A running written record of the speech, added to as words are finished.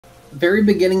very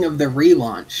beginning of the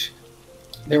relaunch,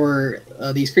 there were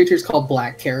these creatures called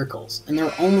black caracals, and there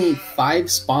were only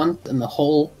 5 spawned in the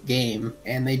whole game,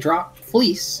 and they dropped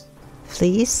fleece.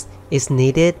 Fleece is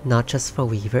needed not just for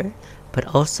Weaver,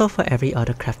 but also for every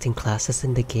other crafting classes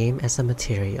in the game as a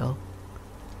material.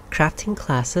 Crafting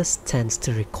classes tends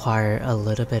to require a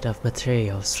little bit of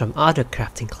materials from other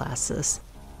crafting classes.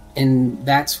 And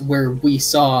that's where we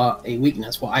saw a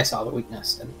weakness. Well, I saw the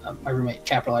weakness, and my roommate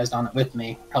capitalized on it with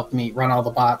me, helped me run all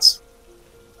the bots.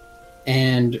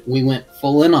 And we went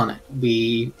full in on it.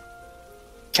 We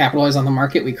capitalized on the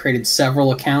market. We created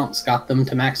several accounts, got them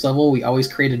to max level. We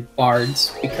always created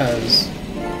bards because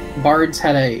bards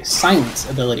had a silence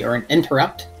ability or an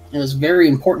interrupt. It was very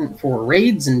important for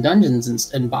raids and dungeons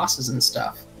and bosses and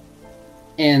stuff.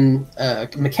 And a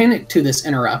mechanic to this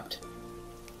interrupt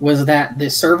was that the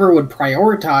server would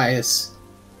prioritize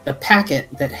the packet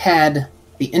that had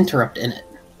the interrupt in it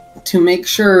to make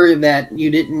sure that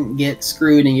you didn't get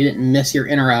screwed and you didn't miss your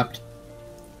interrupt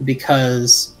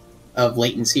because of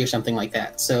latency or something like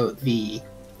that. So the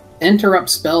interrupt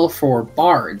spell for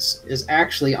bards is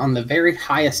actually on the very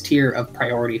highest tier of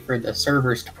priority for the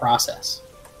servers to process.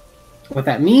 What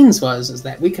that means is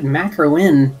that we could macro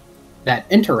in that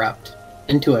interrupt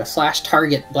into a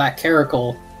 /target black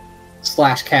caracal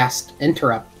 /cast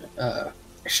interrupt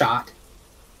shot,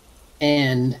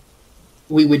 and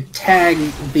we would tag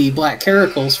the black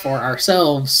caracals for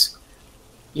ourselves,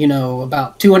 you know,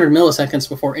 about 200 milliseconds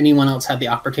before anyone else had the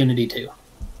opportunity to.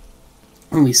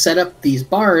 And we set up these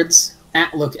bards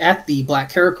look at the black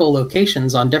caracal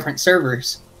locations on different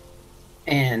servers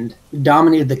and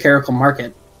dominated the caracal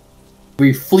market.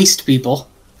 We fleeced people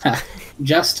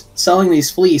just selling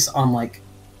these fleece on like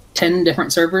 10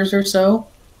 different servers or so.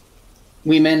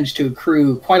 We managed to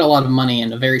accrue quite a lot of money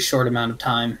in a very short amount of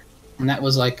time. And that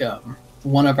was like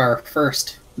one of our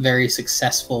first very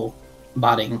successful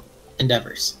botting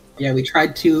endeavors. Yeah, we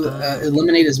tried to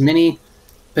eliminate as many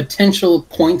potential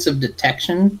points of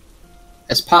detection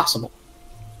as possible,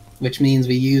 which means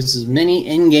we use as many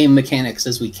in-game mechanics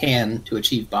as we can to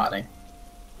achieve botting.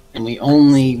 And we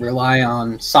only rely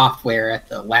on software at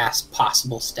the last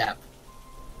possible step.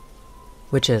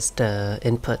 Which is the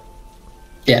input.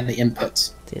 Yeah, the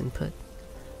inputs. The input.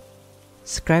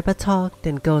 Scrybatog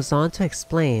then goes on to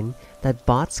explain that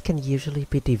bots can usually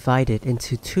be divided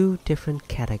into 2 different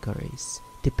categories,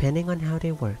 depending on how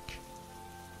they work.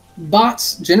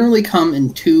 Bots generally come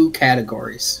in 2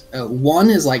 categories. One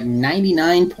is like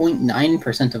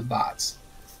 99.9% of bots.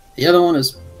 The other one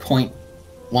is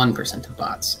 0.1% of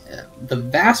bots. The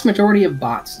vast majority of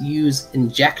bots use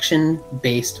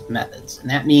injection-based methods, and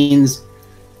that means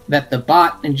that the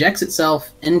bot injects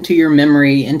itself into your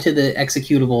memory, into the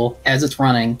executable as it's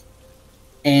running,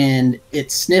 and it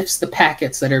sniffs the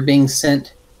packets that are being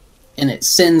sent, and it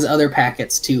sends other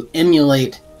packets to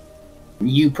emulate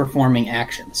you performing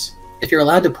actions. If you're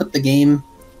allowed to put the game,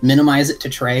 minimize it to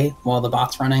tray while the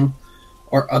bot's running,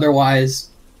 or otherwise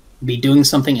be doing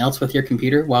something else with your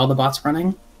computer while the bot's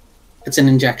running, it's an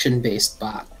injection-based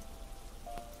bot.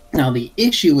 Now, the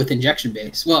issue with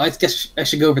injection-based, well, I guess I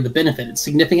should go over the benefit. It's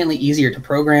significantly easier to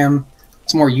program.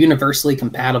 It's more universally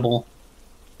compatible.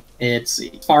 It's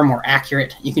far more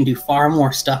accurate. You can do far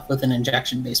more stuff with an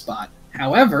injection-based bot.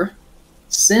 However,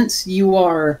 since you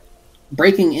are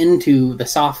breaking into the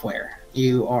software,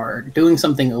 you are doing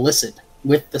something illicit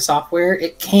with the software,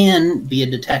 it can be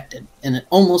detected, and it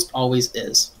almost always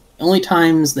is. The only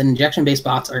times that injection-based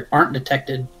bots aren't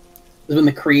detected is when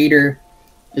the creator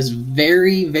is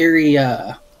very, very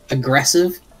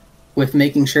aggressive with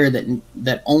making sure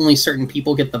that only certain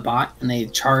people get the bot, and they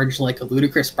charge like a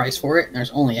ludicrous price for it, and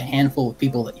there's only a handful of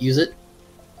people that use it.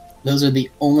 Those are the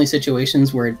only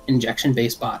situations where an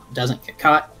injection-based bot doesn't get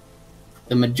caught.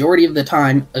 The majority of the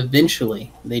time,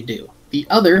 eventually, they do. The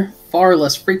other, far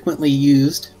less frequently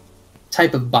used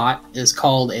type of bot is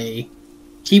called a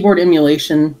keyboard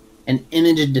emulation and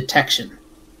image detection.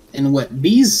 And what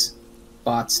these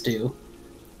bots do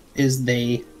is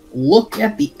they look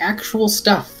at the actual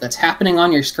stuff that's happening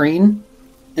on your screen,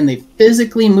 and they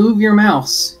physically move your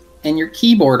mouse and your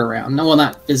keyboard around. No, well,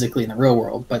 not physically in the real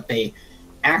world, but they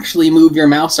actually move your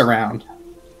mouse around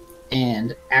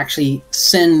and actually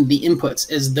send the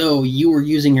inputs as though you were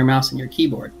using your mouse and your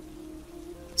keyboard.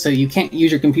 So you can't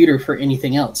use your computer for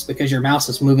anything else because your mouse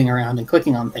is moving around and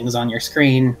clicking on things on your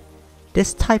screen.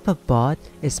 This type of bot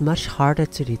is much harder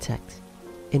to detect.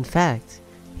 In fact,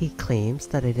 he claims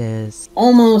that it is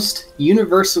almost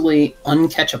universally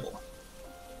uncatchable.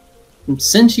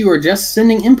 Since you are just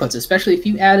sending inputs, especially if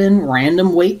you add in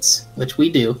random weights, which we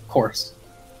do, of course,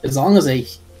 as long as a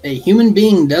human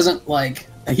being doesn't like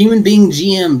a human being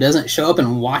GM doesn't show up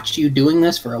and watch you doing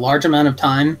this for a large amount of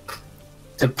time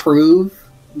to prove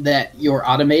that you're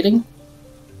automating,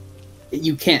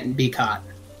 you can't be caught.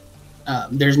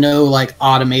 There's no like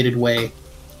automated way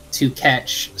to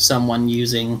catch someone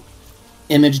using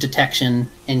image detection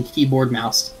and keyboard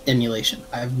mouse emulation.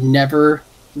 I've never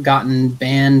gotten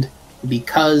banned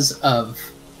because of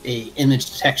a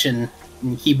image detection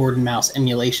and keyboard and mouse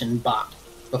emulation bot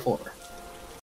before.